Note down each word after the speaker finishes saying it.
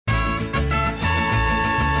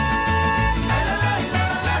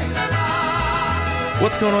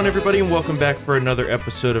What's going on, everybody, and welcome back for another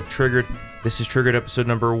episode of Triggered. This is Triggered episode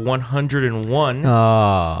number 101.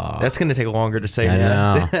 Oh, That's going to take longer to say I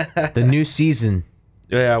now. know. The new season.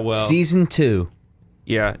 Yeah, well. Season 2.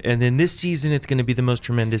 Yeah, and then this season, it's going to be the most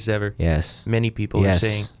tremendous ever. Yes. Many people are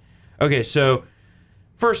saying. Okay, so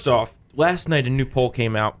first off, last night a new poll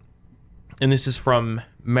came out, and this is from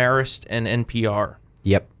Marist and NPR.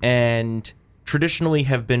 Yep. And traditionally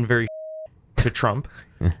have been very to Trump.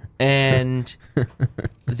 And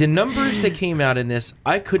the numbers that came out in this,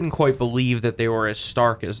 I couldn't quite believe that they were as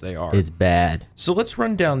stark as they are. It's bad. So let's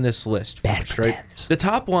run down this list Bad first, for right? Dems. The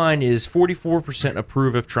top line is 44%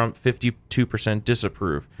 approve of Trump, 52%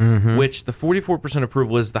 disapprove, which the 44%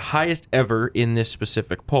 approval is the highest ever in this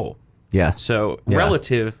specific poll. Yeah. So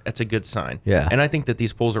relative, that's a good sign. Yeah. And I think that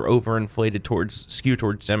these polls are overinflated skewed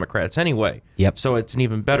towards Democrats anyway. Yep. So it's an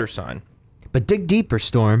even better sign. But dig deeper,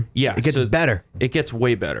 Storm. Yeah, It gets so better. It gets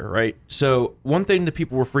way better, right? So one thing that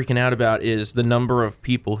people were freaking out about is the number of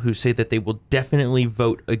people who say that they will definitely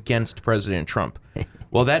vote against President Trump.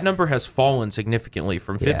 Well, that number has fallen significantly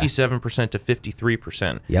from 57% to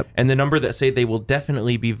 53%. Yep. And the number that say they will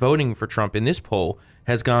definitely be voting for Trump in this poll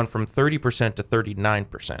has gone from 30% to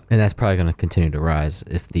 39%. And that's probably going to continue to rise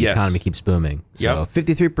if the economy keeps booming. So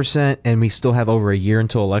 53%, and we still have over a year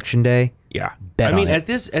until Election Day. Yeah. Bet I mean, on it.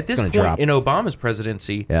 at this point drop. in Obama's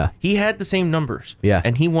presidency, he had the same numbers. Yeah.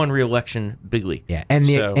 And he won re-election bigly. Yeah. And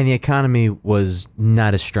the economy was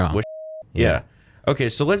not as strong. Yeah. Okay,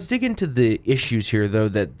 so let's dig into the issues here, though,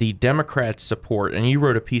 that the Democrats support. And you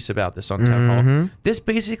wrote a piece about this on Town Hall. This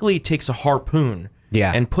basically takes a harpoon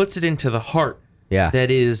and puts it into the heart that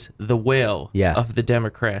is the whale of the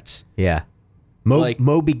Democrats. Yeah.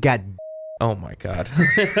 Moby got... Oh, my God.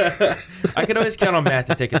 I could always count on Matt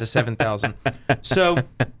to take it to 7,000. So,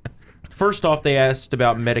 first off, they asked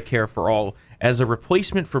about Medicare for All as a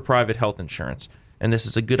replacement for private health insurance. And this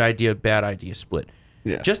is a good idea, bad idea split.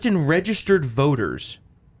 Yeah. Just in registered voters,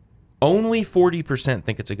 only 40%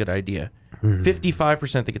 think it's a good idea.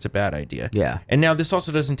 55% think it's a bad idea. Yeah. And now this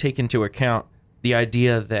also doesn't take into account the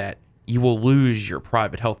idea that you will lose your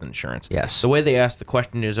private health insurance. Yes. The way they ask the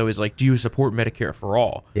question is always like, do you support Medicare for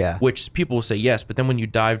all? Yeah. Which people will say yes, but then when you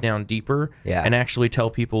dive down deeper and actually tell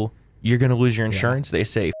people you're going to lose your insurance, they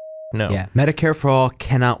say no. Yeah. Medicare for All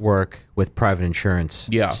cannot work with private insurance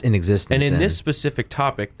in existence. And in this specific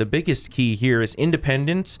topic, the biggest key here is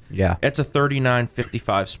independence. Yeah. It's a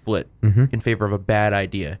 39-55 split in favor of a bad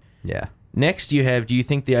idea. Yeah. Next you have, do you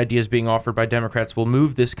think the ideas being offered by Democrats will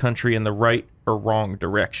move this country in the right or wrong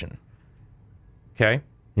direction? Okay.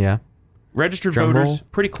 Yeah. Registered voters,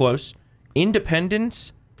 pretty close.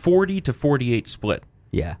 Independents, 40 to 48 split.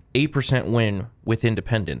 Yeah. 8% win with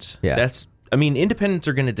independents. Yeah. Independents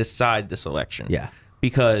are going to decide this election. Yeah.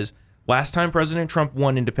 Because last time President Trump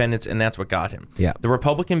won independents, and that's what got him. Yeah. The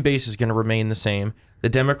Republican base is going to remain the same. The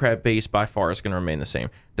Democrat base, by far, is going to remain the same,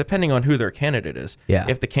 depending on who their candidate is. Yeah.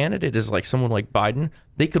 If the candidate is like someone like Biden,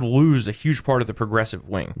 they could lose a huge part of the progressive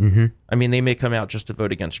wing. I mean, they may come out just to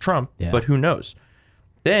vote against Trump, but who knows?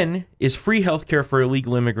 Then, is free health care for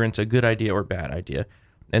illegal immigrants a good idea or bad idea?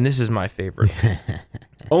 And this is my favorite.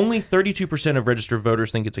 Only 32% of registered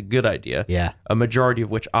voters think it's a good idea. Yeah. A majority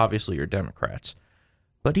of which obviously are Democrats.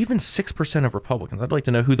 But even 6% of Republicans, I'd like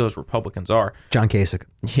to know who those Republicans are. John Kasich.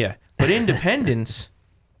 Yeah. But independents,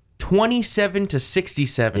 27 to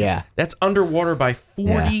 67. Yeah. That's underwater by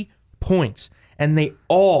 40 points. And they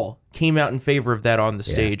all came out in favor of that on the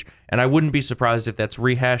stage. And I wouldn't be surprised if that's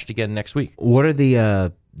rehashed again next week. What are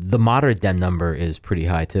the moderate Dem number is pretty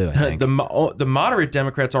high too, I think. The moderate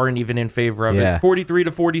Democrats aren't even in favor of it. 43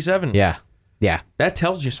 to 47. Yeah. Yeah. That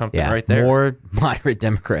tells you something right there. More moderate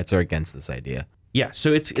Democrats are against this idea. Yeah,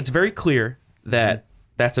 so it's very clear that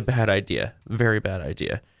that's a bad idea. Very bad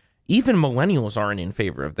idea. Even millennials aren't in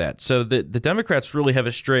favor of that. So the Democrats really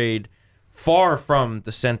have strayed far from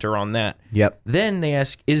the center on that. Yep. Then they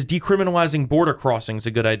ask, is decriminalizing border crossings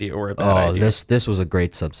a good idea or a bad idea? This was a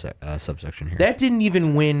great subsection here. That didn't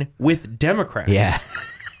even win with Democrats. Yeah.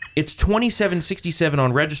 It's 27-67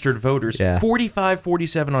 on registered voters,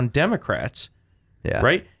 45-47 on Democrats. Yeah.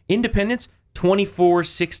 Right? Independents,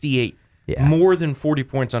 24-68. Yeah. More than 40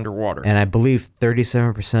 points underwater. And I believe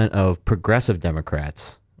 37% of progressive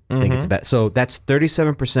Democrats think it's bad. So that's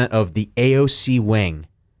 37% of the AOC wing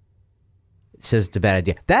says it's a bad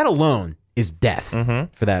idea. That alone is death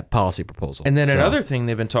for that policy proposal. And then another thing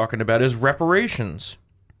they've been talking about is reparations.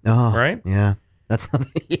 Oh, right? Yeah. That's not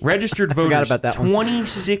registered voters about that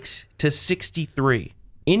 26 to 63.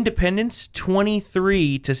 Independents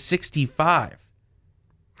 23 to 65.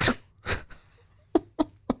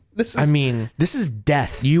 This is this is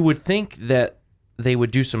death. You would think that they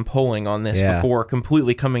would do some polling on this before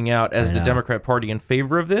completely coming out as the Democrat Party in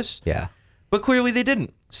favor of this. Yeah. But clearly they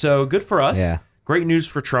didn't. So good for us. Yeah. Great news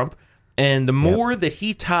for Trump. And the more that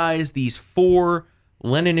he ties these 4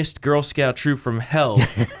 Leninist Girl Scout troop from hell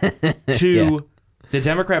to the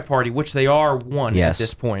Democrat Party, which they are one at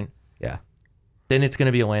this point, then it's going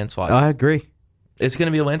to be a landslide. I agree. It's going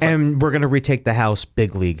to be a landslide. And we're going to retake the House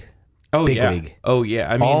big league. Big league. Oh,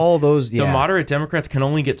 yeah. I mean, all those, the moderate Democrats can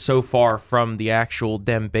only get so far from the actual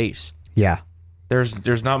Dem base. Yeah.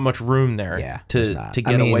 There's not much room there to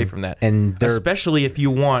get away from that. And especially if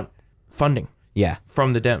you want funding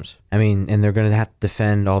from the Dems. I mean, and they're going to have to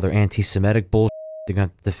defend all their anti-Semitic bullshit. They're going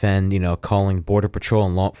to have to defend, calling Border Patrol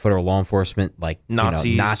and federal law enforcement like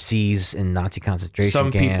Nazis and Nazi concentration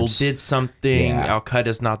camps. Some people did something. Yeah.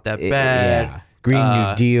 Al-Qaeda's not that bad. Yeah. Green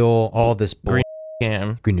New Deal, all this Green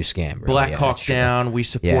scam. Green New Scam. Really. Black Hawk Down. We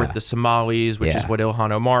support the Somalis, which is what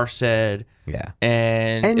Ilhan Omar said. Yeah.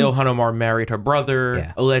 And Ilhan Omar married her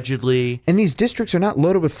brother, allegedly. And these districts are not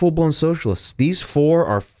loaded with full-blown socialists. These 4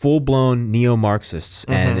 are full-blown neo-Marxists.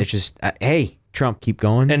 And it's just, hey, Trump, keep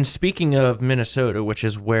going. And speaking of Minnesota, which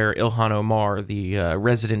is where Ilhan Omar, the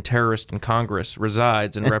resident terrorist in Congress,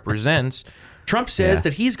 resides and represents, Trump says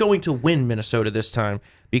that he's going to win Minnesota this time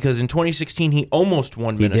because in 2016 he almost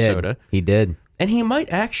won Minnesota. He did. And he might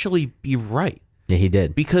actually be right. Yeah, he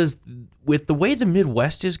did. Because with the way the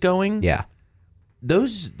Midwest is going,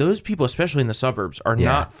 those people, especially in the suburbs, are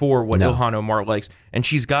not for what Ilhan Omar likes. And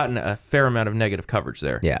she's gotten a fair amount of negative coverage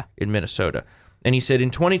there in Minnesota. And he said, in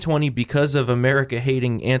 2020, because of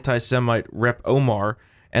America-hating anti-Semite Rep. Omar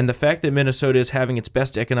and the fact that Minnesota is having its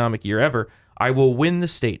best economic year ever, I will win the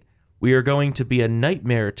state. We are going to be a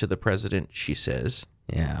nightmare to the president, she says.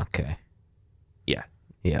 Yeah, okay. Yeah.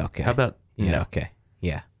 Yeah, okay. How about no? Okay.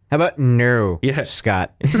 Yeah. How about no,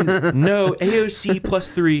 Scott? No, AOC plus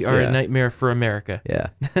 3 are a nightmare for America. Yeah.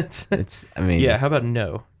 How about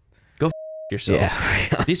no? Go yourselves.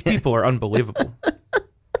 Yeah. These people are unbelievable.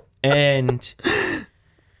 And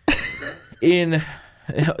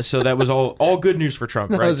so that was all good news for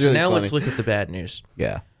Trump, right? Really so now funny. let's look at the bad news.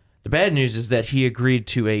 Yeah. The bad news is that he agreed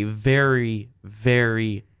to a very,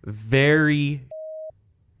 very, very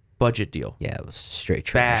budget deal. Yeah, it was straight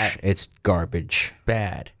trash. It's garbage.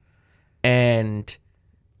 Bad. And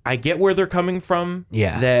I get where they're coming from.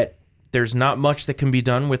 Yeah. That there's not much that can be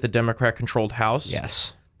done with a Democrat-controlled House.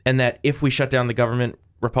 Yes. And that if we shut down the government,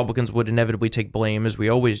 Republicans would inevitably take blame, as we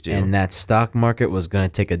always do. And that stock market was going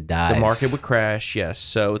to take a dive. The market would crash, yes.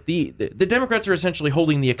 So the Democrats are essentially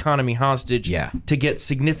holding the economy hostage to get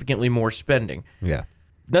significantly more spending. Yeah.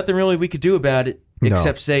 Nothing really we could do about it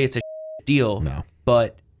except say it's a deal. No.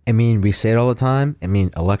 But I mean, we say it all the time. I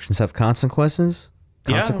mean, elections have consequences.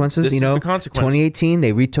 This is the consequence. 2018,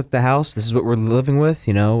 they retook the House. This is what we're living with.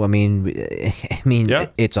 I mean,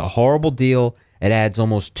 it's a horrible deal. It adds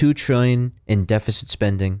almost $2 trillion in deficit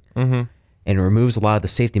spending, and it removes a lot of the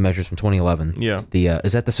safety measures from 2011. Yeah,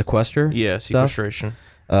 is that the sequester? Yeah, stuff? sequestration.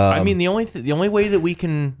 I mean, the only way that we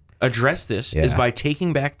can address this is by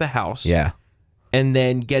taking back the House. Yeah. And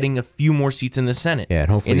then getting a few more seats in the Senate. Yeah,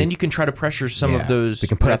 and hopefully, then you can try to pressure some of those. We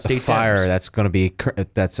can put out the fire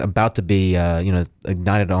that's about to be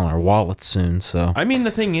ignited on our wallets soon. So I mean,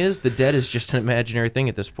 the thing is, the debt is just an imaginary thing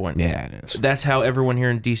at this point. Yeah, it is. That's how everyone here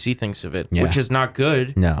in DC thinks of it, which is not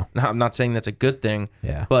good. No, I'm not saying that's a good thing.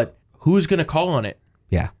 Yeah, but who's going to call on it?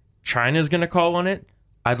 Yeah, China's going to call on it.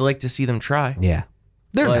 I'd like to see them try. Yeah.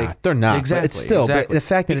 They're not. Exactly. But it's still, but the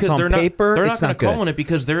fact that because it's on paper, they're not it's going not to good. call on it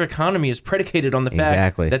because their economy is predicated on the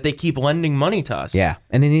fact that they keep lending money to us. Yeah,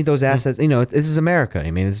 and they need those assets. This is America.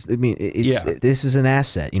 I mean, this is an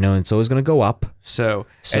asset. And it's always going to go up. So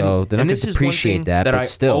they're not going to depreciate that. But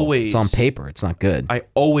still, it's on paper. It's not good. I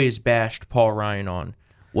always bashed Paul Ryan on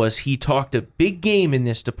was he talked a big game in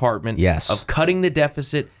this department. Yes. Of cutting the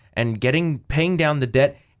deficit and paying down the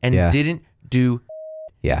debt and didn't do.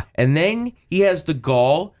 Yeah. And then he has the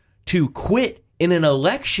gall to quit in an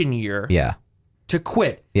election year. Yeah. To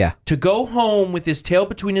quit. Yeah. To go home with his tail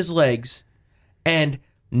between his legs and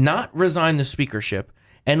not resign the speakership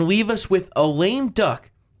and leave us with a lame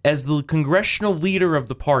duck as the congressional leader of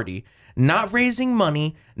the party, not raising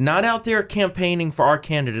money, not out there campaigning for our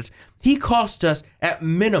candidates. He cost us at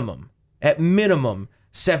minimum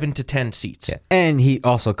 7 to 10 seats. Yeah. And he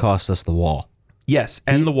also cost us the wall. Yes,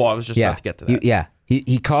 and the wall. I was just about to get to that.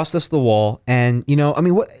 He cost us the wall, and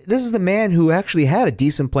this is the man who actually had a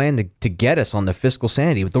decent plan to get us on the fiscal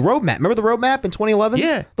sanity with the roadmap. Remember the roadmap in 2011?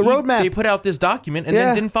 Yeah, the roadmap. They put out this document and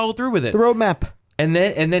then didn't follow through with it. The roadmap, and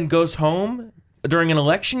then goes home during an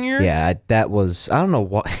election year. Yeah, that was I don't know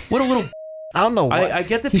what. What a little. I don't know. I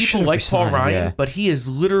get that people like Paul Ryan, but he is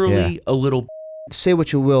literally a little. say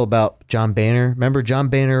what you will about John Boehner. Remember, John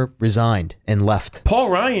Boehner resigned and left. Paul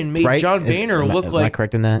Ryan made Right? John Boehner am I look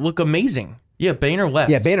correct in that? look amazing. Yeah, Boehner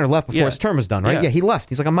left. Yeah, Boehner left before Yeah. his term was done, right? Yeah. Yeah, he left.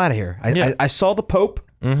 He's like, I'm out of here. I saw the Pope.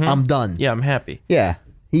 I'm done. Yeah, I'm happy. Yeah.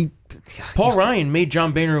 Paul Ryan made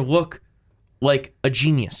John Boehner look like a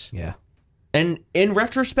genius. Yeah. And in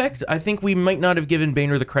retrospect, I think we might not have given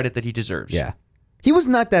Boehner the credit that he deserves. Yeah. He was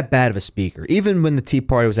not that bad of a speaker, even when the Tea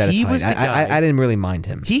Party was at its He height. was the guy. I didn't really mind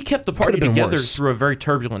him. He kept the party Could've been together worse. through a very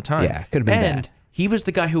turbulent time. Yeah, could've been and bad. he was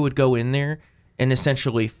the guy who would go in there and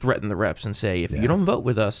essentially threaten the reps and say, if you don't vote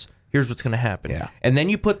with us, here's what's going to happen. Yeah. And then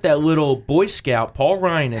you put that little Boy Scout, Paul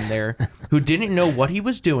Ryan, in there who didn't know what he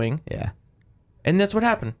was doing, Yeah. and that's what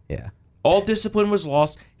happened. Yeah. All discipline was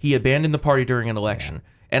lost. He abandoned the party during an election.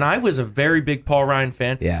 And I was a very big Paul Ryan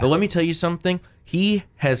fan. Yeah. But let me tell you something. He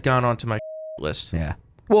has gone onto my list. Yeah.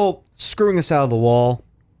 Well, screwing us out of the wall,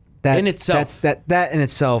 that In itself. that in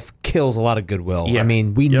itself kills a lot of goodwill. Yeah. I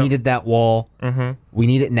mean, we Yep. needed that wall. Mm-hmm. We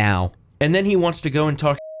need it now. And then he wants to go and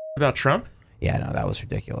talk about Trump? Yeah, no, that was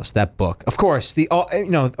ridiculous. That book, of course,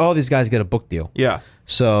 all these guys get a book deal, Yeah.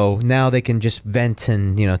 so now they can just vent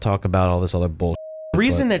and talk about all this other bullshit. The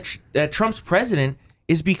reason that Trump's president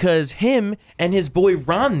is because him and his boy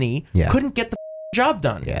Romney Yeah. couldn't get the job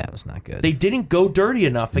done. Yeah, it was not good. They didn't go dirty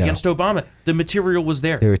enough against Obama. The material was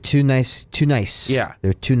there. They were too nice. Too nice. Yeah.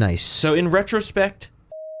 They're too nice. So in retrospect,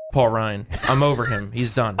 Paul Ryan, I'm over him.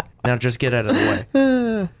 He's done. Now just get out of the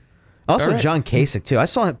way. Also, all right. John Kasich too. I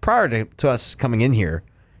saw him prior to us coming in here.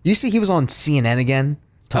 You see, he was on CNN again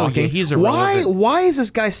talking. Oh, yeah, he's why? irrelevant. Why is this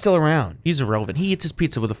guy still around? He's irrelevant. He eats his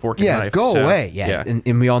pizza with a fork and Yeah, knife. go so, away. Yeah, Yeah.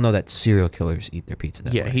 And we all know that serial killers eat their pizza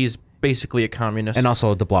that Yeah, way. he's basically a communist. And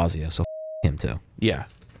also De Blasio, so him too. Yeah.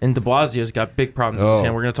 And de Blasio's got big problems with his Oh.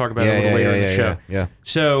 hand. We're going to talk about it a little later in the show. Yeah.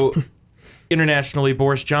 So, internationally,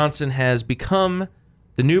 Boris Johnson has become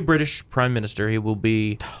the new British Prime Minister. He will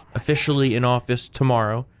be officially in office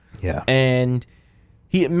tomorrow. Yeah. And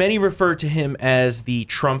many refer to him as the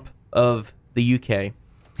Trump of the UK.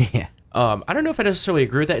 Yeah. I don't know if I necessarily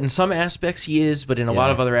agree with that. In some aspects, he is, but in a lot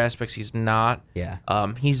of other aspects, he's not. Yeah.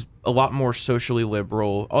 He's a lot more socially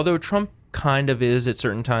liberal, although Trump kind of is at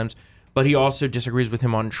certain times. But he also disagrees with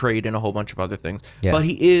him on trade and a whole bunch of other things. Yeah. But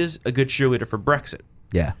he is a good cheerleader for Brexit.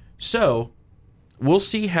 Yeah. So we'll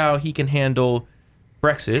see how he can handle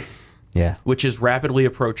Brexit, Yeah. which is rapidly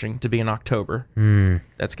approaching to be in October.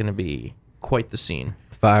 That's going to be quite the scene.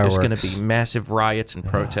 Fireworks. There's going to be massive riots and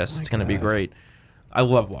protests. It's going to be great. I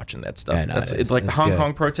love watching that stuff. Yeah, no, It's like the it's Hong good.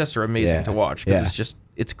 Kong protests are amazing Yeah. to watch because Yeah.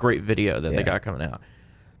 it's great video that they Yeah. got coming out.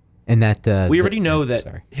 And that We already know that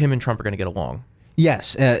Sorry. him and Trump are going to get along.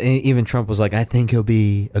 Yes. Even Trump was like, I think he'll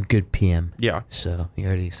be a good PM. Yeah. So he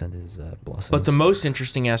already sent his blessings. But the most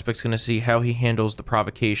interesting aspect is going to see how he handles the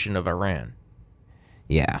provocation of Iran.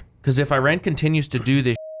 yeah. Because if Iran continues to do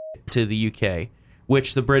this to the UK,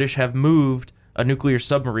 which the British have moved a nuclear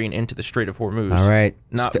submarine into the Strait of Hormuz. All right.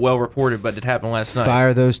 Not well reported, but it happened last night.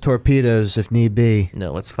 Fire those torpedoes if need be.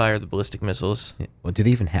 No, let's fire the ballistic missiles. Well, do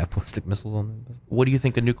they even have ballistic missiles on them? What do you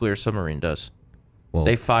think a nuclear submarine does? Well,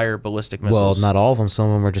 They fire ballistic well, missiles. not all of them. Some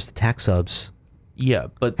of them are just attack subs. Yeah,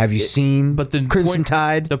 but Have you seen But the Crimson point,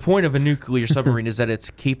 Tide? The point of a nuclear submarine is that it's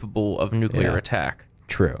capable of nuclear Yeah. attack.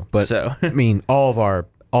 True, but So- I mean, all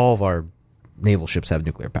of our naval ships have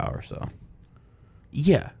nuclear power. So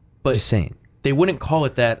Yeah, but just saying. they wouldn't call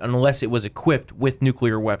it that unless it was equipped with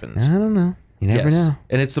nuclear weapons. I don't know. You never Yes. know.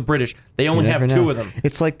 And it's the British. They only You have never two know. of them.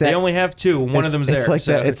 It's like that. They only have two, and one of it's- them's there. It's like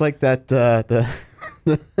so- that. It's like that.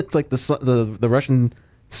 It's like the Russian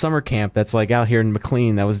summer camp that's like out here in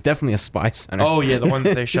McLean. That was definitely a spy center. Oh yeah, the one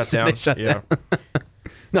that they shut down. They shut yeah. down.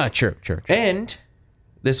 No, true. And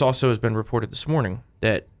this also has been reported this morning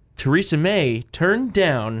that Theresa May turned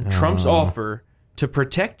down Trump's offer to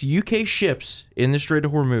protect UK ships in the Strait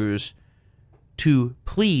of Hormuz to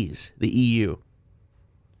please the E EU.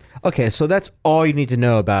 Okay, so that's all you need to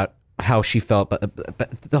know about how she felt, but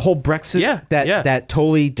the whole Brexit Yeah, that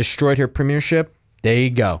totally destroyed her premiership. There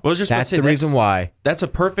you go. Well, I was just about that's to say, the reason why. That's a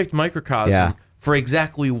perfect microcosm Yeah. for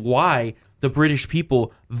exactly why the British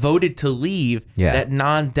people voted to leave Yeah. that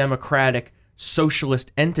non-democratic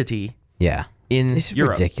socialist entity Yeah, in it's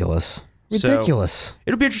Europe. ridiculous. So- Ridiculous.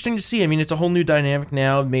 It'll be interesting to see. I mean, it's a whole new dynamic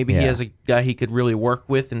now. Maybe he Yeah. has a guy he could really work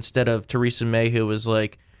with instead of Theresa May, who was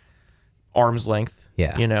like arm's length.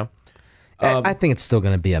 Yeah. You know? I think it's still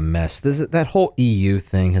going to be a mess. That whole EU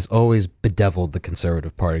thing has always bedeviled the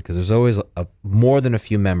Conservative Party because there's always more than a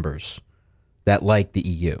few members that like the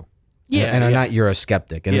EU. Yeah, and are yeah. not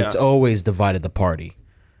Eurosceptic, and Yeah. it's always divided the party.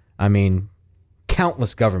 I mean,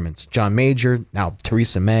 countless governments, John Major, now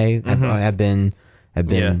Theresa May, have been have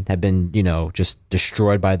been just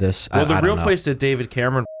destroyed by this. Well, the I real don't know. place that David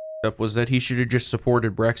Cameron up was that he should have just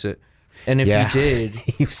supported Brexit. And if he did,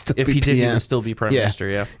 he would still he would still be prime minister.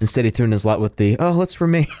 Yeah. Instead, he threw in his lot with the let's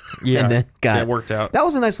remain. Yeah. And then it worked out. That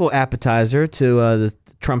was a nice little appetizer to the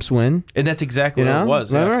Trump's win. And that's exactly what it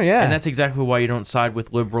was. Yeah. And that's exactly why you don't side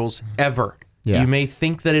with liberals ever. Yeah. You may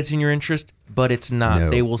think that it's in your interest, but it's not. No,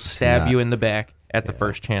 they will stab you in the back at the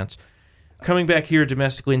first chance. Coming back here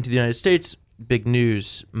domestically into the United States, big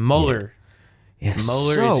news. Mueller. Yeah,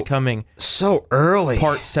 Mueller is coming. So early.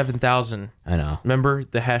 Part 7,000. I know. Remember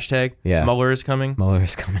the hashtag? Yeah. Mueller is coming. Mueller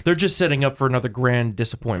is coming. They're just setting up for another grand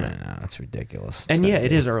disappointment. I know, that's ridiculous. And yeah,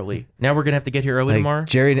 it is early. Now we're going to have to get here early tomorrow?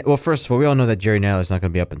 Well, first of all, we all know that Jerry Nadler's not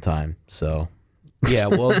going to be up in time, so... Yeah,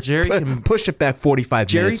 well, Jerry can... Push it back 45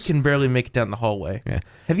 minutes. Jerry can barely make it down the hallway. Yeah.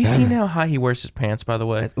 Have you seen how high he wears his pants, by the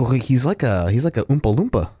way? Well, he's like a Oompa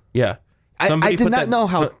Loompa. Yeah. I did not know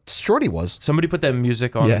how short he was. Somebody put that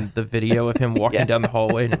music on the video of him walking down the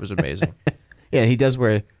hallway, and it was amazing. Yeah, he does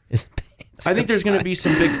wear his pants. I think there's going to be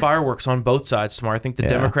some big fireworks on both sides tomorrow. I think the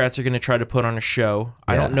Democrats are going to try to put on a show.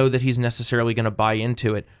 I don't know that he's necessarily going to buy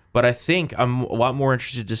into it, but I think I'm a lot more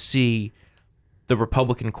interested to see the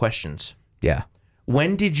Republican questions. Yeah.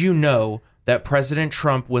 When did you know that President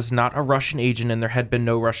Trump was not a Russian agent and there had been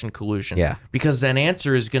no Russian collusion? Yeah. Because that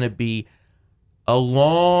answer is going to be a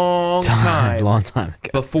long time ago.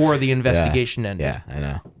 Before the investigation ended. Yeah, I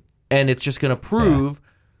know. And it's just going to prove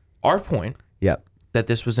our point Yep. that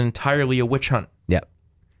this was entirely a witch hunt. Yep.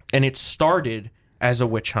 And it started as a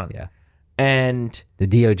witch hunt. Yeah. And the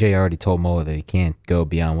DOJ already told Mueller that he can't go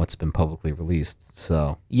beyond what's been publicly released.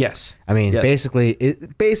 So yes, I mean, yes.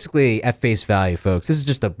 basically at face value, folks, this is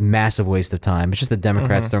just a massive waste of time. It's just the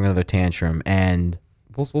Democrats throwing another tantrum, and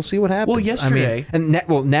we'll see what happens. Well, yesterday,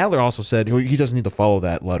 Nadler also said he doesn't need to follow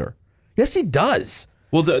that letter. Yes, he does.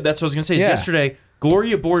 Well, that's what I was going to say. Yesterday,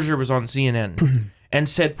 Gloria Borger was on CNN and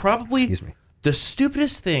said probably the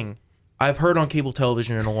stupidest thing I've heard on cable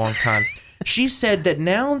television in a long time. She said that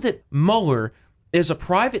now that Mueller is a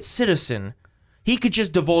private citizen, he could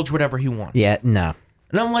just divulge whatever he wants. Yeah, no.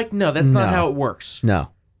 And I'm like, no, that's not how it works. No.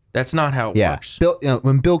 That's not how it works.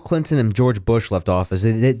 When Bill Clinton and George Bush left office,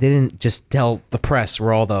 they didn't just tell the press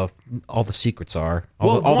where all the secrets are,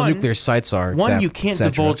 all the nuclear sites are. One, you can't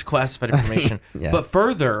divulge classified information. But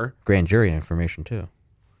further... Grand jury information, too.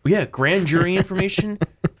 Yeah, grand jury information.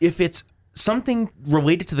 If it's something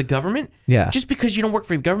related to the government, just because you don't work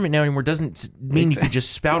for the government now anymore doesn't mean you can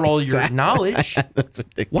just spout all your knowledge. That's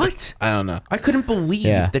ridiculous. What? I don't know. I couldn't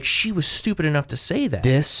believe that she was stupid enough to say that.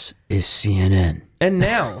 This is CNN. And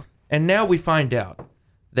now we find out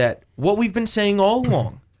that what we've been saying all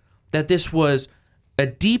along, that this was a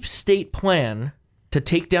deep state plan to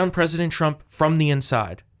take down President Trump from the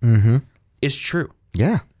inside, is true.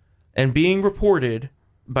 Yeah. And being reported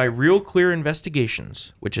by Real Clear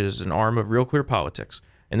Investigations, which is an arm of Real Clear Politics,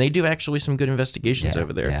 and they do actually some good investigations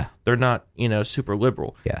over there. Yeah. They're not, super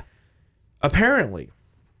liberal. Yeah. Apparently,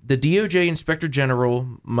 the DOJ Inspector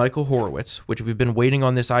General Michael Horowitz, which we've been waiting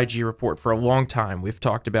on this IG report for a long time. We've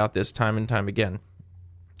talked about this time and time again.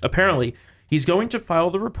 Apparently, he's going to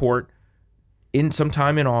file the report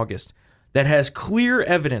sometime in August that has clear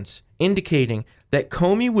evidence indicating that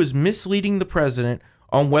Comey was misleading the president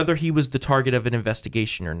on whether he was the target of an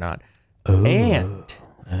investigation or not. And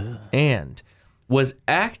was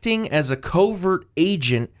acting as a covert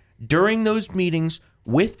agent during those meetings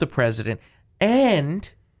with the president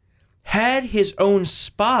and had his own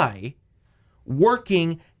spy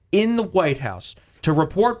working in the White House to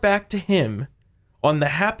report back to him on the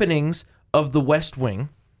happenings of the West Wing,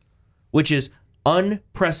 which is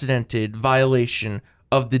unprecedented violation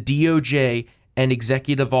of the DOJ and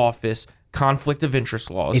executive office conflict of interest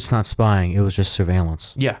laws. It's not spying. It was just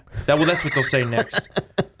surveillance. Yeah. That's what they'll say next.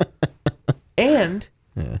 And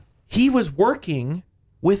he was working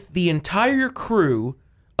with the entire crew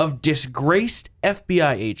of disgraced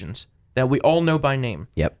FBI agents that we all know by name.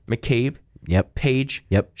 Yep. McCabe. Yep. Page.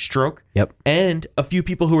 Yep. Strzok. Yep. And a few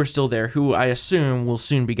people who are still there who I assume will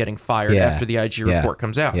soon be getting fired after the IG report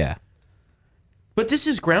comes out. Yeah. But this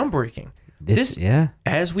is groundbreaking. This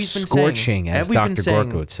as we've been scorching, saying, as Dr.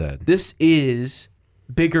 Gorko said. This is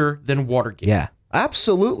bigger than Watergate. Yeah.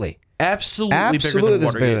 Absolutely. Absolutely bigger than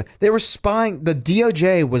Watergate. They were spying. The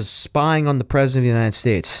DOJ was spying on the president of the United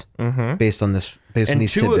States based on this. Based on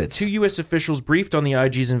these tidbits. Two U.S. officials briefed on the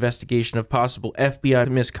IG's investigation of possible FBI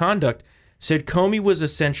misconduct said Comey was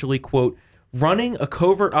essentially, quote, running a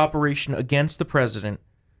covert operation against the president,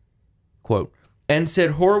 quote, and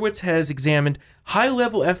said Horowitz has examined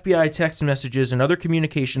high-level FBI text messages and other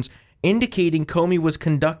communications indicating Comey was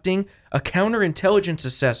conducting a counterintelligence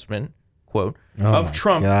assessment, quote, Oh of my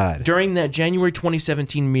Trump God. during that January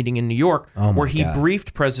 2017 meeting in New York, Oh my where he God.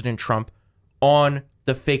 briefed President Trump on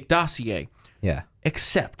the fake dossier. Yeah.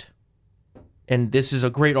 Except, and this is a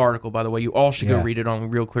great article, by the way. You all should go Yeah. read it on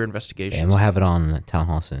Real Clear Investigations. And we'll have it on Town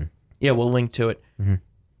Hall soon. Yeah, we'll link to it. Mm-hmm.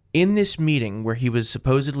 In this meeting where he was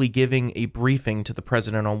supposedly giving a briefing to the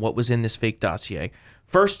president on what was in this fake dossier,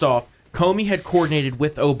 first off, Comey had coordinated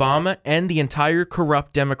with Obama and the entire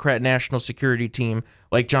corrupt Democrat national security team,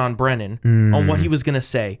 like John Brennan, on what he was going to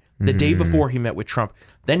say the day before he met with Trump.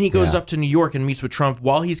 Then he goes up to New York and meets with Trump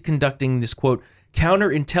while he's conducting this, quote,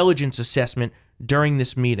 counterintelligence assessment during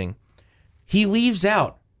this meeting. He leaves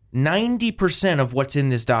out 90% of what's in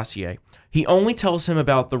this dossier. He only tells him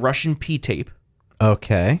about the Russian P-tape,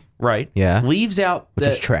 Okay. right? Yeah. Leaves out Which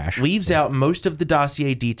is trash. Leaves out most of the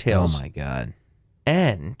dossier Oh details. my God.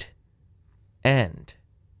 And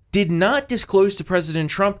did not disclose to President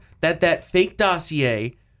Trump that fake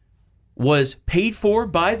dossier was paid for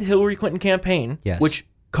by the Hillary Clinton campaign, Yes. which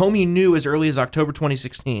Comey knew as early as October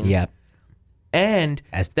 2016. Yep. And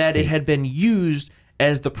As the that it state. had been used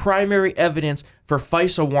as the primary evidence for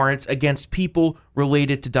FISA warrants against people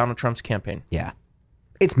related to Donald Trump's campaign. Yeah.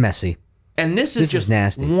 It's messy. And this is This is just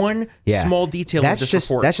nasty. one Yeah. small detail That's of this just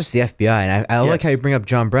report. that's just the FBI, and I like Yes. how you bring up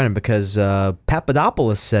John Brennan because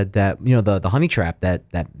Papadopoulos said that the honey trap that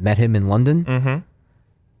met him in London. Mm-hmm.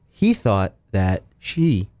 He thought that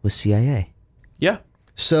she was CIA. Yeah.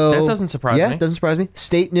 So That doesn't surprise yeah, me. it doesn't surprise me.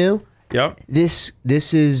 State knew. Yep. This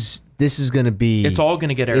is going to be. It's all going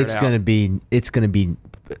to get aired It's out. going to be. It's going to be.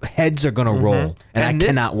 Heads are going to roll, and I this-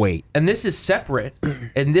 cannot wait. And this is separate.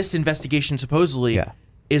 And this investigation supposedly Yeah.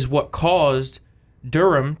 is what caused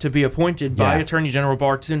Durham to be appointed by Yeah. Attorney General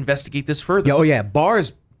Barr to investigate this further. Yeah, oh yeah,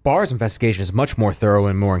 Barr's investigation is much more thorough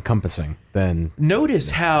and more encompassing than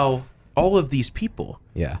Notice how all of these people,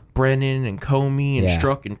 yeah, Brennan and Comey and Yeah.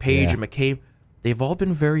 Strzok and Page Yeah. and McCabe, they've all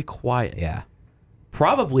been very quiet. yeah,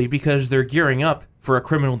 Probably because they're gearing up for a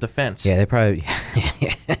criminal defense. yeah. They probably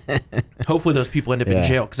Hopefully those people end up in Yeah.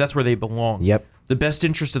 jail because that's where they belong. Yep. The best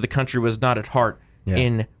interest of the country was not at heart Yeah.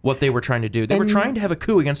 in what they were trying to do. They were And- trying to have a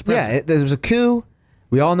coup against the president. there was a coup.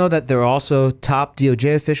 We all know that there are also top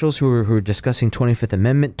DOJ officials who were discussing 25th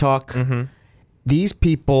Amendment talk. Mm-hmm. These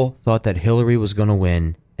people thought that Hillary was going to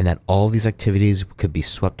win and that all these activities could be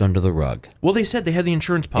swept under the rug. Well, they said they had the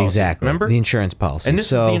insurance policy. Exactly. Remember? The insurance policy. And this is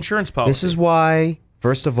So, the insurance policy. This is why,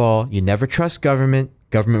 first of all, you never trust government.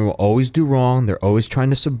 Government will always do wrong. They're always trying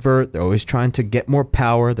to subvert. They're always trying to get more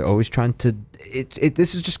power. They're always trying to.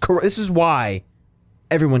 This is just. This is why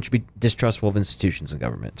everyone should be distrustful of institutions and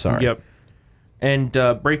government. Sorry. Yep. And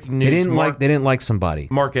breaking news: They didn't like somebody.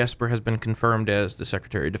 Mark Esper has been confirmed as the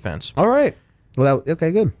Secretary of Defense. All right. Well,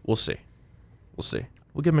 okay, good. We'll see. We'll see.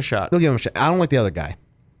 We'll give him a shot. We'll give him a shot. I don't like the other guy,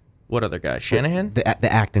 What other guy? Shanahan?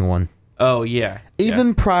 the acting one. Oh yeah.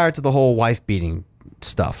 Even prior to the whole wife beating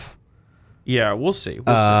stuff, Yeah. We'll see.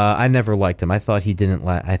 We'll I never liked him. I thought he didn't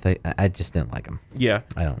like. I just didn't like him. see. Yeah.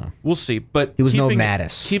 I don't know. We'll see. But He was no keeping-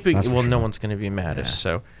 Mattis, Keeping that's for well, no sure. one's going to be Mattis.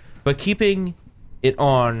 So, but keeping it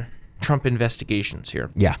on Trump investigations here.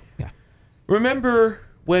 Yeah. Yeah. Remember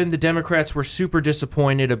when the Democrats were super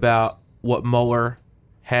disappointed about what Mueller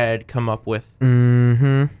had come up with?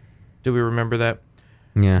 Mm-hmm. Do we remember that?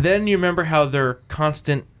 Yeah. Then you remember how their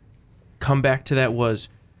constant comeback to that was,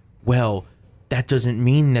 well, that doesn't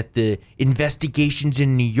mean that the investigations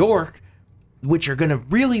in New York, which are going to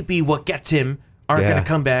really be what gets him, aren't Yeah. going to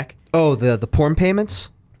come back. Oh, the porn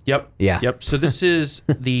payments? Yep. Yeah. Yep. So this is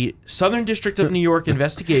the Southern District of New York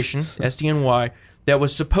investigation, SDNY, that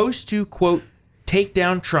was supposed to, quote, take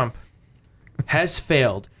down Trump, has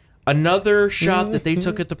failed. Another shot that they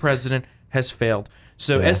took at the president has failed.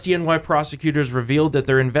 So SDNY prosecutors revealed that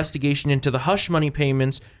their investigation into the hush money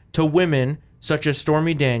payments to women, such as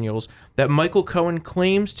Stormy Daniels, that Michael Cohen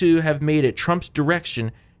claims to have made at Trump's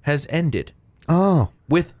direction has ended Oh.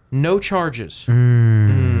 with no charges.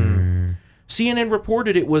 CNN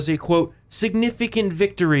reported it was a, quote, significant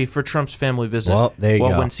victory for Trump's family business. Well, there you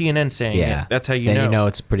go. When CNN's saying Yeah. it, that's how you then know. you know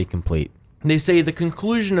it's pretty complete. They say the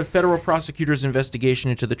conclusion of federal prosecutors' investigation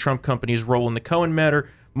into the Trump company's role in the Cohen matter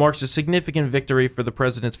marks a significant victory for the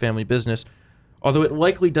president's family business, although it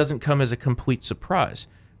likely doesn't come as a complete surprise.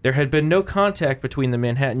 There had been no contact between the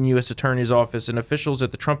Manhattan U.S. Attorney's Office and officials at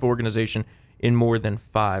the Trump Organization in more than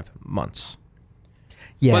 5 months.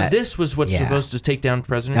 Yeah. But this was what's yeah. supposed to take down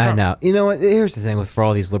President I Trump. know. You know what? Here's the thing with for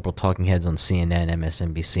all these liberal talking heads on CNN,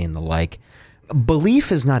 MSNBC, and the like.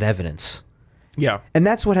 Belief is not evidence. Yeah. And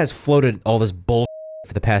that's what has floated all this bullshit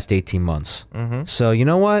for the past 18 months. Mm-hmm. So, you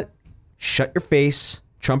know what? Shut your face.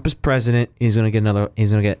 Trump is president. He's gonna get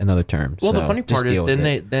another term. Well, so the funny just part is deal with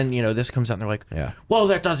then it. this comes out and they're like, Yeah. well,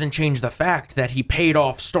 that doesn't change the fact that he paid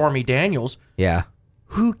off Stormy Daniels. Yeah.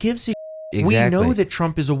 Who gives a Exactly. We know that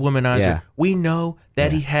Trump is a womanizer. Yeah. We know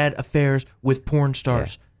that he had affairs with porn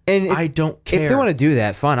stars. And I don't care. If they want to do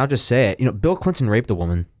that, fine. I'll just say it. Bill Clinton raped a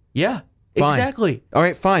woman. Yeah, Fine. exactly. All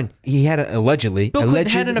right, fine. He had allegedly Bill Clinton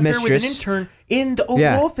alleged had an affair mistress. with an intern in the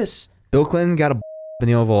Oval Office. Bill Clinton got a in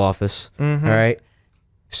the Oval Office. Mm-hmm. All right.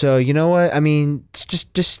 So you know what? I mean,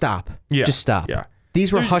 just stop. Yeah. Just stop. Yeah.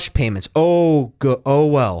 These were hush payments. Oh, good. Oh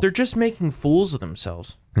well. They're just making fools of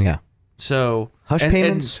themselves. Yeah. So Hush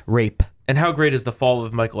payments, rape. And how great is the fall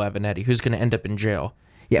of Michael Avenatti, who's going to end up in jail?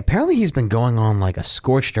 Yeah, apparently he's been going on like a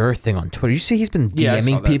scorched earth thing on Twitter. You see he's been Yeah, I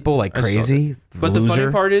saw DMing that. people like I saw crazy. But the funny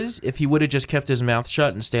Loser. part is, if he would have just kept his mouth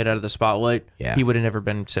shut and stayed out of the spotlight, Yeah. he would have never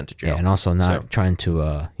been sent to jail. Yeah, and also not So, trying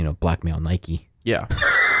to blackmail Nike. yeah.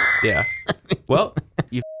 Yeah. Well,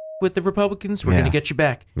 you with the Republicans, we're Yeah. going to get you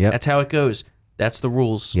back. Yep. That's how it goes. That's the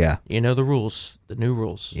rules. Yeah. You know the rules. The new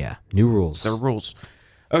rules. Yeah. New rules. The rules.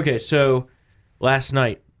 Okay, so last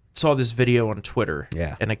night, saw this video on Twitter.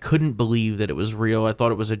 Yeah. And I couldn't believe that it was real. I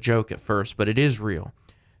thought it was a joke at first, but it is real.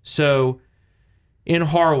 So in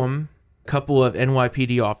Harlem, a couple of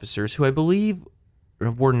NYPD officers who I believe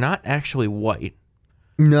were not actually white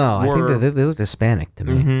No, I think they look Hispanic to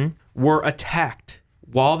me. were attacked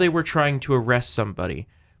while they were trying to arrest somebody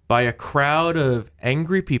by a crowd of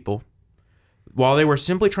angry people while they were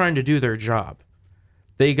simply trying to do their job.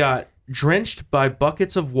 They got drenched by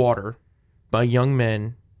buckets of water by young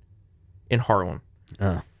men in Harlem.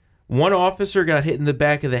 One officer got hit in the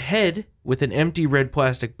back of the head with an empty red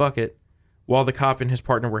plastic bucket while the cop and his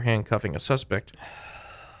partner were handcuffing a suspect.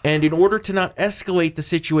 And in order to not escalate the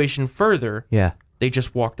situation further, Yeah. they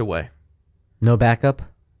just walked away. No backup?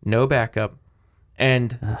 No backup.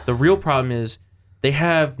 And the real problem is they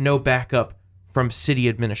have no backup from city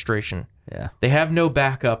administration. Yeah. They have no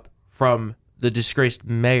backup from the disgraced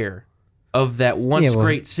mayor of that once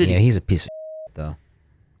great city. Yeah, he's a piece of though.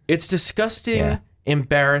 It's disgusting, Yeah.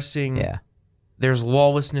 embarrassing. Yeah. There's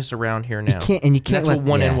lawlessness around here now. You can't That's let, what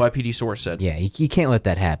one yeah. NYPD source said. Yeah, you can't let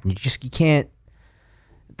that happen. You can't.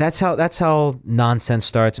 That's how nonsense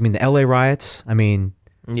starts. I mean, the LA riots. I mean,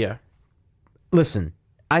 Yeah. listen.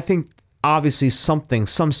 I think obviously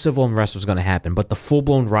some civil unrest was going to happen, but the full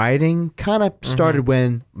blown rioting kind of started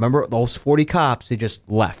when, remember those 40 cops? They just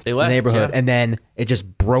left, They left, the neighborhood, yeah. and then it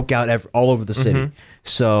just broke out all over the city.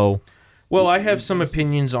 So Well, I have some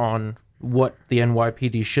opinions on what the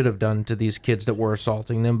NYPD should have done to these kids that were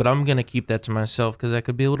assaulting them, but I'm going to keep that to myself because that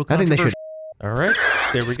could be a little I think controversial. they should. All right.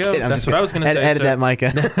 There we go. Kidding, I'm That's just what I was going to say. Edit sir. that,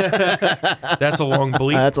 Micah. That's a long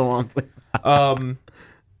bleep. That's a long.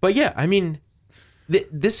 But yeah, I mean,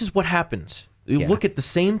 this is what happens. You Yeah. look at the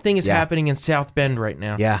same thing is Yeah. happening in South Bend right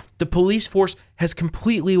now. Yeah. The police force has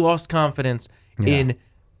completely lost confidence in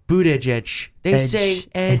Buttigieg. They say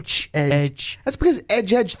edge. That's because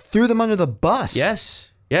Edge threw them under the bus.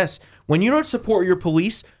 Yes, yes. When you don't support your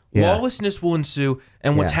police, Yeah. lawlessness will ensue,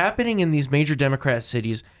 and what's Yeah. happening in these major Democrat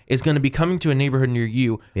cities is going to be coming to a neighborhood near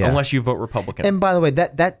you Yeah. unless you vote Republican. And by the way,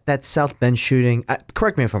 that South Bend shooting,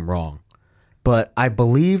 correct me if I'm wrong, but I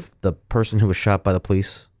believe the person who was shot by the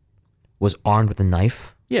police was armed with a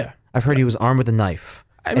knife. yeah. I've heard he was armed with a knife.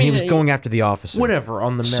 And he mean, was going after the officer. Whatever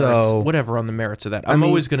on the merits. So- whatever on the merits of that. I'm mean-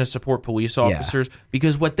 always going to support police officers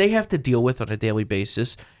because what they have to deal with on a daily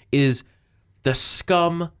basis is the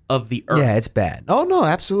scum of the earth. Yeah, it's bad. Oh, no,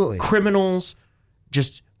 absolutely. Criminals,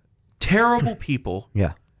 just terrible people.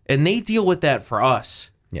 Yeah, And they deal with that for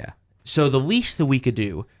us. yeah. So the least that we could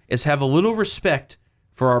do is have a little respect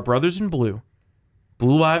for our brothers in blue.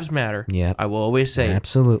 Blue lives matter. Yep. I will always say it.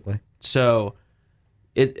 Absolutely. So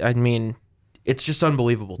it's just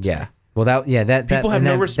unbelievable to me. Yeah. Well, that People have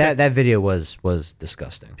no respect. That video was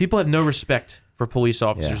disgusting. People have no respect for police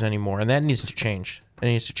officers anymore, and that needs to change. It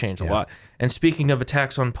needs to change a lot. And speaking of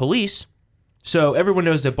attacks on police, so everyone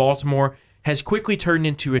knows that Baltimore has quickly turned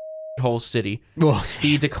into a whole city. Well,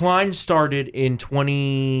 The decline started in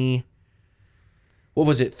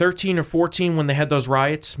 13 or 14 when they had those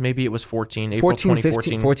riots? Maybe it was 14, April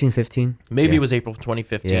 2014. 15. Maybe it was April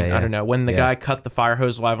 2015. Yeah, yeah. I don't know. When the Yeah. guy cut the fire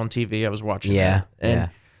hose live on TV, I was watching Yeah, that. And yeah.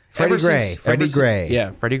 Freddie ever Gray. since- Freddie ever since- Gray. Yeah,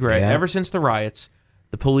 Freddie Gray. Yeah. Ever since the riots,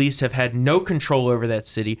 the police have had no control over that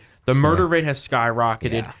city. The murder rate has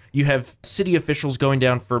skyrocketed. Yeah. You have city officials going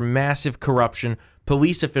down for massive corruption,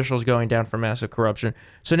 police officials going down for massive corruption.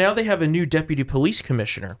 So now they have a new deputy police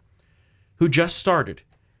commissioner who just started.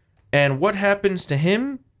 And what happens to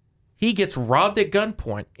him? He gets robbed at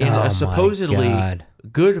gunpoint in Oh my a supposedly God.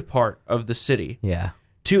 good part of the city. Yeah.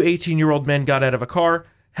 Two 18-year-old men got out of a car,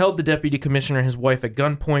 held the deputy commissioner and his wife at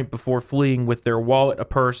gunpoint before fleeing with their wallet, a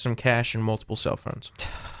purse, some cash, and multiple cell phones.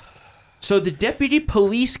 So the deputy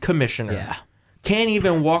police commissioner can't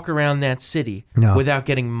even walk around that city without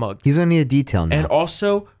getting mugged. He's going to need a detail now. And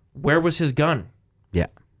also, where was his gun? Yeah.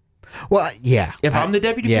 Well, yeah. If I'm the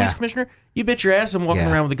deputy police commissioner, you bet your ass I'm walking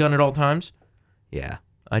around with a gun at all times. Yeah.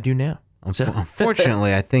 I do now.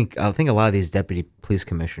 Unfortunately, I think a lot of these deputy police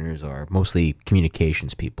commissioners are mostly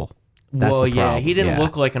communications people. That's the problem. He didn't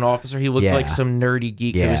look like an officer. He looked like some nerdy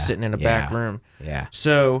geek who was sitting in a back room. Yeah.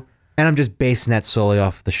 So... And I'm just basing that solely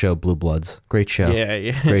off the show Blue Bloods. Great show.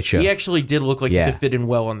 Yeah. Great show. He actually did look like he could fit in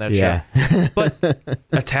well on that show. But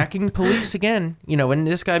attacking police again, and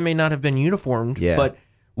this guy may not have been uniformed, but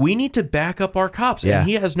we need to back up our cops. And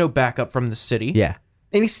he has no backup from the city. Yeah.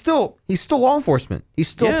 And he's still law enforcement. He's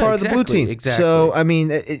still part of the blue team. Exactly. So I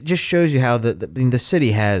mean, it just shows you how the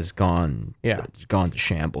city has gone to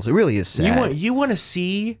shambles. It really is sad. You want to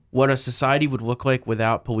see what a society would look like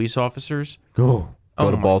without police officers? Go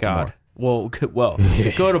to Baltimore. God. Well,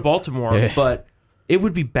 go to Baltimore, but it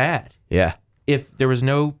would be bad. Yeah. If there was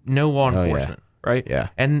no law enforcement. Right? Yeah.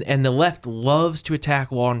 And the left loves to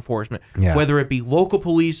attack law enforcement, whether it be local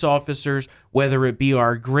police officers, whether it be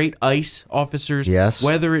our great ICE officers,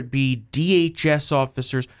 whether it be DHS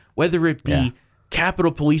officers, whether it be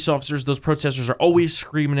Capitol police officers. Those protesters are always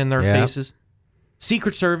screaming in their faces.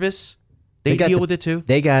 Secret Service, they deal with it too.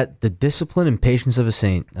 They got the discipline and patience of a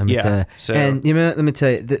saint. Let me tell you. And let me tell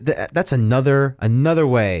you, that's another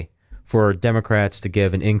way for Democrats to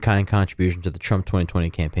give an in-kind contribution to the Trump 2020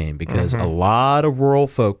 campaign, because a lot of rural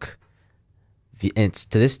folk, and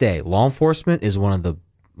to this day, law enforcement is one of the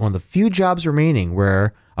few jobs remaining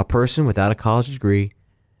where a person without a college degree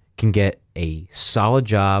can get a solid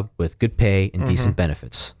job with good pay and decent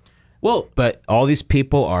benefits. Well, but all these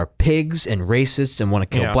people are pigs and racists and want to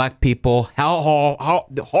kill black people. How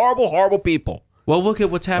horrible people. Well, look at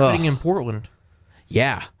what's happening in Portland.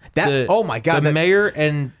 Yeah. Oh my God. The mayor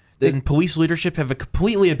and police leadership have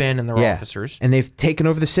completely abandoned their officers. And they've taken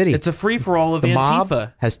over the city. It's a free-for-all of the Antifa.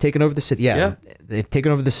 Mob has taken over the city. Yeah. They've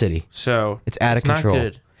taken over the city. So it's out of control. Not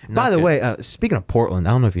good. By the way, speaking of Portland,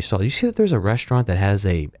 I don't know if you saw. You see that there's a restaurant that has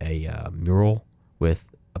a mural with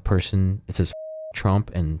a person. It says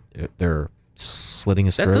Trump, and they're slitting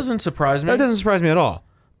his throat. That doesn't surprise me. That doesn't surprise me at all.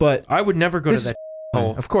 But I would never go to that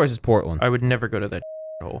hole. Of course, it's Portland. I would never go to that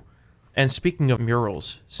hole. And speaking of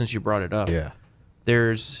murals, since you brought it up,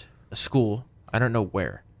 there's a school, I don't know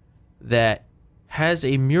where, that has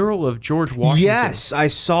a mural of George Washington. Yes, I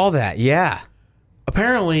saw that. Yeah.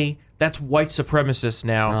 Apparently, that's white supremacist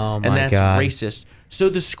now, and that's racist. So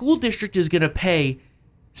the school district is going to pay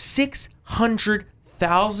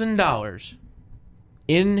 $600,000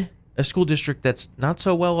 in a school district that's not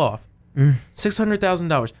so well off.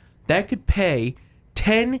 $600,000. That could pay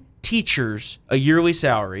 10 teachers a yearly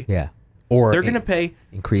salary. Yeah. Or they're going to pay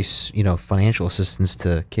increase, financial assistance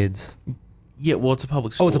to kids. Yeah, well, it's a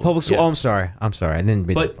public school. Oh, it's a public school. Yeah. Oh, I'm sorry. I didn't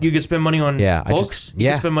read But you could spend money on books. You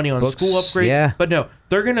could spend money on school upgrades. Yeah. But no,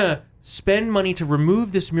 they're going to spend money to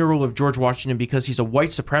remove this mural of George Washington because he's a white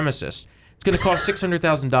supremacist. It's going to cost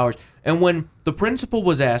 $600,000. And when the principal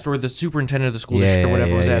was asked, or the superintendent of the school district or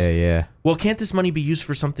whatever was asked, well, can't this money be used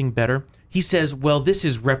for something better? He says, well, this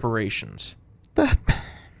is reparations.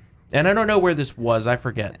 And I don't know where this was. I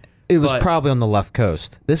forget. It was probably on the left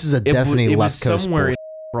coast. This is definitely left coast. Somewhere in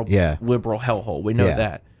liberal hellhole. We know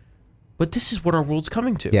that. But this is what our world's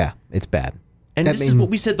coming to. Yeah, it's bad. And this is what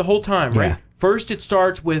we said the whole time, right? First, it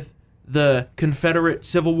starts with the Confederate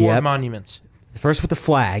Civil War monuments. First with the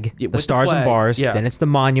flag, the stars and bars. Then it's the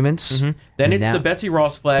monuments. Then it's the Betsy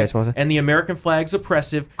Ross flag, and the American flag's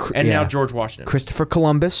oppressive. And now George Washington, Christopher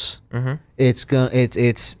Columbus. It's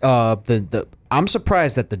the. I'm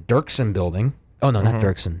surprised that the Dirksen building. Oh no, not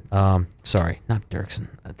Dirksen. Sorry, not Dirksen.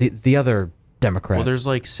 The other Democrat. Well, there's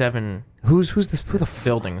like 7. Who the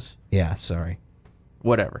buildings? Yeah, sorry.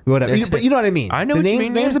 Whatever. But you know what I mean. I know the what you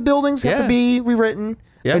mean. Names of buildings have to be rewritten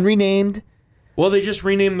and renamed. Well, they just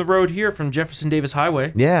renamed the road here from Jefferson Davis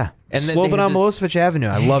Highway. Yeah. And Slobodan Milosevic Avenue.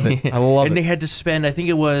 I love it. I love it. And they had to spend, I think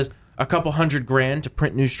it was a couple $100,000 to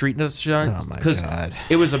print new street signs. Because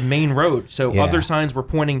it was a main road, so other signs were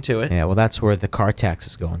pointing to it. Yeah, well, that's where the car tax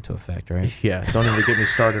is going to affect, right? Yeah, don't even get me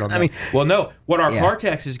started on that. Well, no. What our car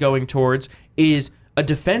tax is going towards is a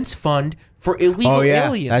defense fund for illegal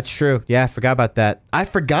aliens. That's true. Yeah, I forgot about that.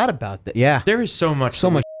 Yeah. There is so much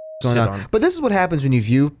going on. But this is what happens when you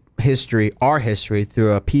view our history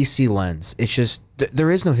through a PC lens. It's just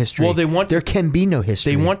there is no history. Well, there can be no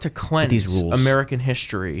history. They want to cleanse these rules. American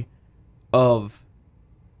history of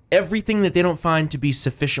everything that they don't find to be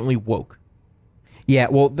sufficiently woke. Yeah,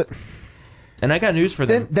 well, And I got news for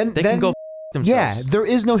them. Then they can go themselves. Yeah, there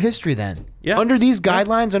is no history then. Yeah. Under these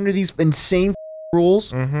guidelines, under these insane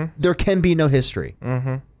rules, there can be no history.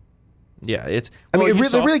 Yeah, it's. I mean, you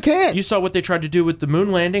it really can't. You saw what they tried to do with the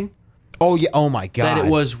moon landing. Oh yeah. Oh my God. That it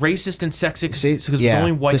was racist and sexist because it was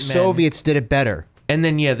only white men. The Soviets did it better. And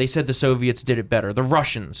then they said the Soviets did it better. The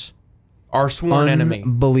Russians, our sworn enemy.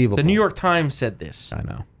 Unbelievable. The New York Times said this. I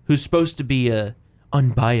know. Who's supposed to be a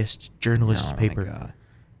unbiased journalist paper. My God.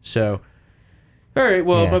 So, all right.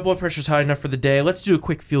 Well, Yeah. my blood pressure's high enough for the day. Let's do a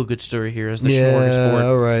quick feel-good story here as the smorgasbord.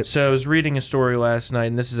 all right. So I was reading a story last night,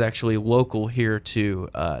 and this is actually local here to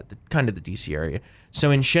kind of the D.C. area.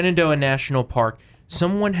 So in Shenandoah National Park,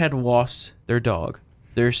 someone had lost their dog,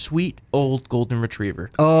 their sweet old golden retriever.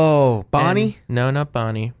 Oh, Bonnie? And, no, not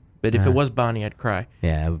Bonnie. But if it was Bonnie, I'd cry.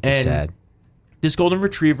 Yeah, it would be And sad. This golden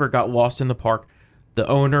retriever got lost in the park. The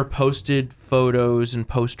owner posted photos and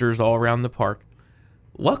posters all around the park.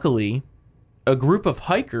 Luckily, a group of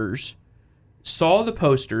hikers saw the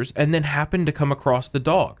posters and then happened to come across the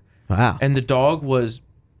dog. Wow. And the dog was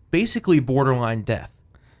basically borderline death.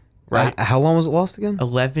 Right? How long was it lost again?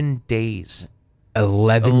 11 days.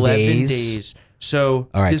 11 days. So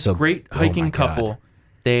All right, this so- great oh my hiking God. couple,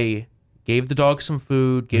 they gave the dog some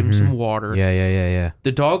food, gave him some water. Yeah.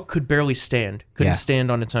 The dog could barely stand, couldn't Yeah.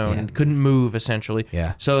 stand on its own, Yeah. couldn't move essentially.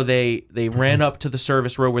 Yeah. So they ran up to the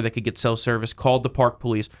service road where they could get cell service, called the park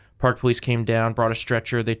police. Park police came down, brought a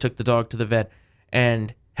stretcher. They took the dog to the vet,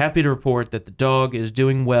 and happy to report that the dog is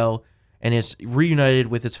doing well and is reunited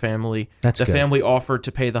with its family. That's the good. family offered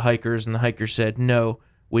to pay the hikers, and the hikers said, "No,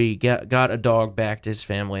 we got a dog back to his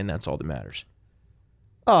family, and that's all that matters."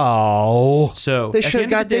 Oh. So They at the should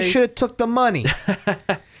end of have the they day- should have took the money.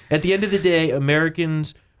 At the end of the day,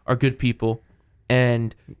 Americans are good people,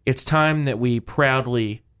 and it's time that we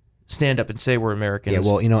proudly stand up and say we're Americans. Yeah,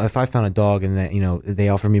 well, if I found a dog and that, they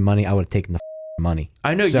offered me money, I would have taken the money.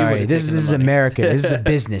 I know you Sorry, would've this taken the is money. America. This is a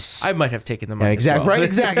business. I might have taken the Yeah, money. exactly. as well. Right.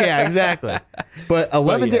 Exactly. Yeah. Exactly. But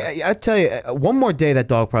 11 yeah. days. I tell you, one more day that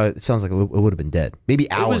dog probably it sounds like it would have been dead. Maybe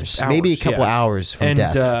hours. Maybe a couple hours from and,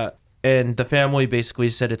 death. And the family basically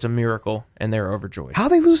said it's a miracle, and they're overjoyed. How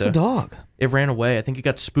they lose So, the dog? It ran away. I think it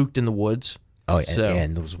got spooked in the woods. Oh, yeah, So,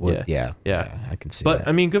 and those wood. yeah. I can see But that.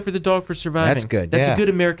 I mean, good for the dog for surviving. That's good, That's yeah. a good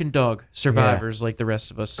American dog. Survivors like the rest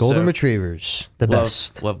of us. Golden So, retrievers, the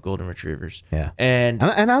best. love golden retrievers. Yeah. And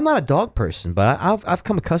And I'm not a dog person, but I've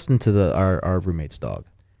come accustomed to our roommate's dog.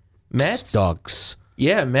 Matt's Dogs.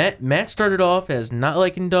 Yeah, Matt started off as not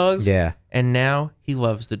liking dogs. Yeah. And now he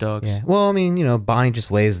loves the dogs. Yeah. Well, I mean, Bonnie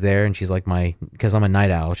just lays there, and she's like because I'm a night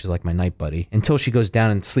owl. She's like my night buddy until she goes down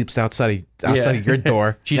and sleeps outside of your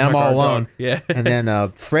door. She's and I'm my all guard alone. dog. Yeah. And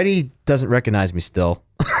then Freddie doesn't recognize me still.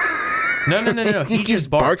 No. He just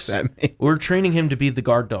barks at me. We're training him to be the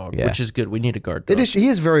guard dog, Yeah. which is good. We need a guard dog. He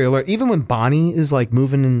is very alert. Even when Bonnie is like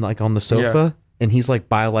moving in like on the sofa. And he's like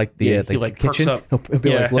by like the, Yeah, the he, like, perks kitchen. up. He'll be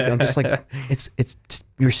Yeah. like looking. I'm just like it's just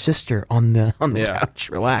your sister on the Yeah. couch.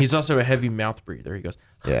 Relax. He's also a heavy mouth breather. He goes,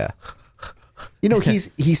 Yeah.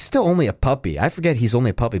 He's still only a puppy. I forget he's only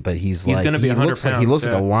a puppy, but he's like gonna be he 100 looks like pounds, a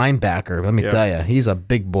linebacker. Let me tell you, he's a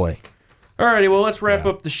big boy. alrighty, well, let's wrap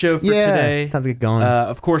up the show for today. It's time to get going.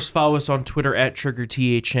 Of course, follow us on Twitter at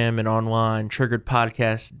TriggeredTHM and online,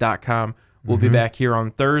 triggeredpodcast.com. We'll be back here on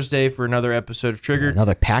Thursday for another episode of Triggered.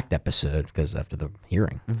 Another packed episode because after the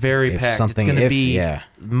hearing, Very If packed. It's something- going to if- be yeah.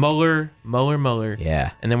 Mueller. Yeah.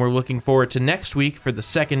 And then we're looking forward to next week for the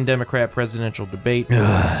second Democrat presidential debate.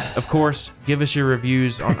 Of course, give us your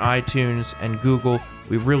reviews on iTunes and Google.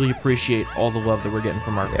 We really appreciate all the love that we're getting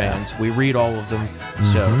from our fans. We read all of them.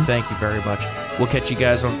 So thank you very much. We'll catch you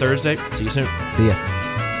guys on Thursday. See you soon. See ya.